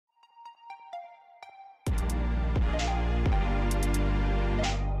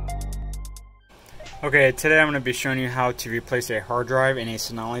Okay, today I'm going to be showing you how to replace a hard drive in a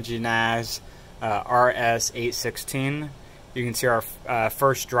Synology NAS RS816. You can see our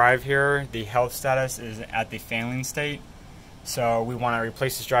first drive here. The health status is at the failing state. So we want to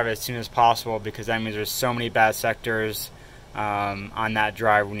replace this drive as soon as possible because that means there's so many bad sectors on that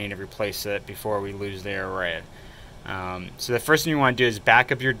drive. We need to replace it before we lose the array. So the first thing you want to do is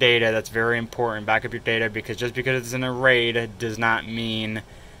back up your data. That's very important. Back up your data because just because it's an array does not mean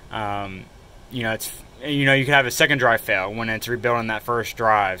you can have a second drive fail when it's rebuilding that first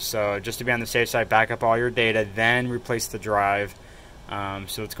drive. So just to be on the safe side, back up all your data, then replace the drive.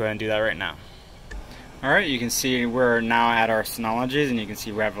 So let's go ahead and do that right now. Alright, you can see we're now at our Synologies, and you can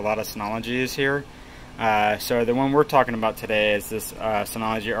see we have a lot of Synologies here. So the one we're talking about today is this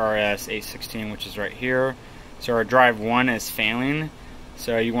Synology RS816, which is right here. So our drive 1 is failing.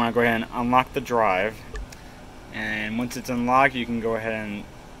 So you want to go ahead and unlock the drive. And once it's unlocked, you can go ahead and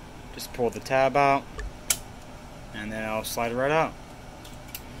just pull the tab out, and then it'll slide right out.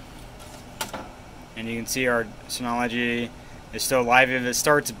 And you can see our Synology is still live. If it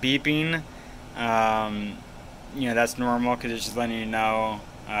starts beeping, that's normal because it's just letting you know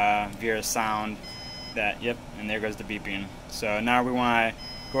via sound that, yep, and there goes the beeping. So now we want to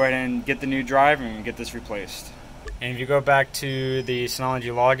go ahead and get the new drive and get this replaced. And if you go back to the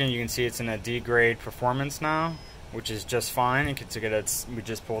Synology login, you can see it's in a D grade performance now, which is just fine. We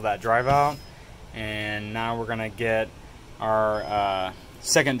just pulled that drive out, and now we're gonna get our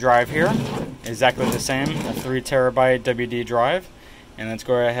second drive here, exactly the same, a 3 terabyte WD drive. And let's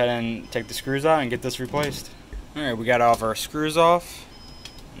go ahead and take the screws out and get this replaced. Alright, we got all of our screws off,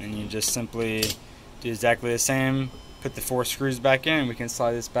 and you just simply do exactly the same, put the 4 screws back in, and we can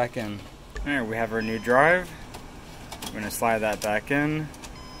slide this back in. Alright, we have our new drive. We're gonna slide that back in.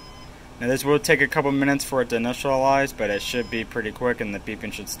 Now this will take a couple minutes for it to initialize, but it should be pretty quick and the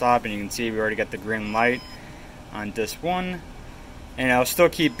beeping should stop. And you can see we already got the green light on disk 1. And it'll still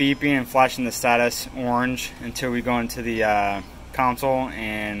keep beeping and flashing the status orange until we go into the console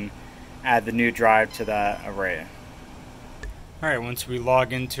and add the new drive to that array. Alright, once we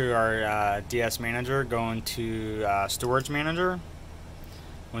log into our DS Manager, go into Storage Manager.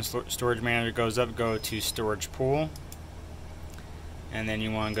 Once Storage Manager goes up, go to Storage Pool. And then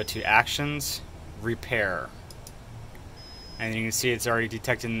you want to go to Actions, Repair. And you can see it's already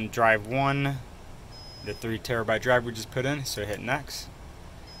detecting drive 1, the 3 terabyte drive we just put in, so hit Next.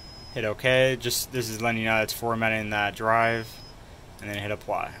 Hit OK, this is letting you know it's formatting that drive, and then hit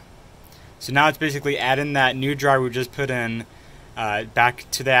Apply. So now it's basically adding that new drive we just put in back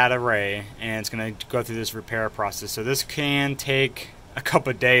to that array, and it's going to go through this repair process. So this can take a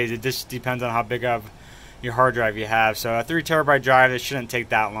couple of days. It just depends on how big of your hard drive you have. So a 3 terabyte drive, it shouldn't take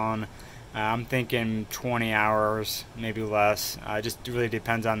that long. I'm thinking 20 hours, maybe less. It just really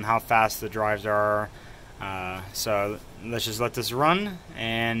depends on how fast the drives are. So let's just let this run,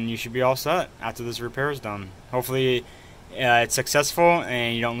 and you should be all set after this repair is done. Hopefully it's successful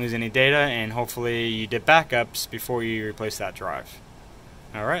and you don't lose any data, and hopefully you did backups before you replace that drive.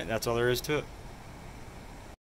 Alright, that's all there is to it.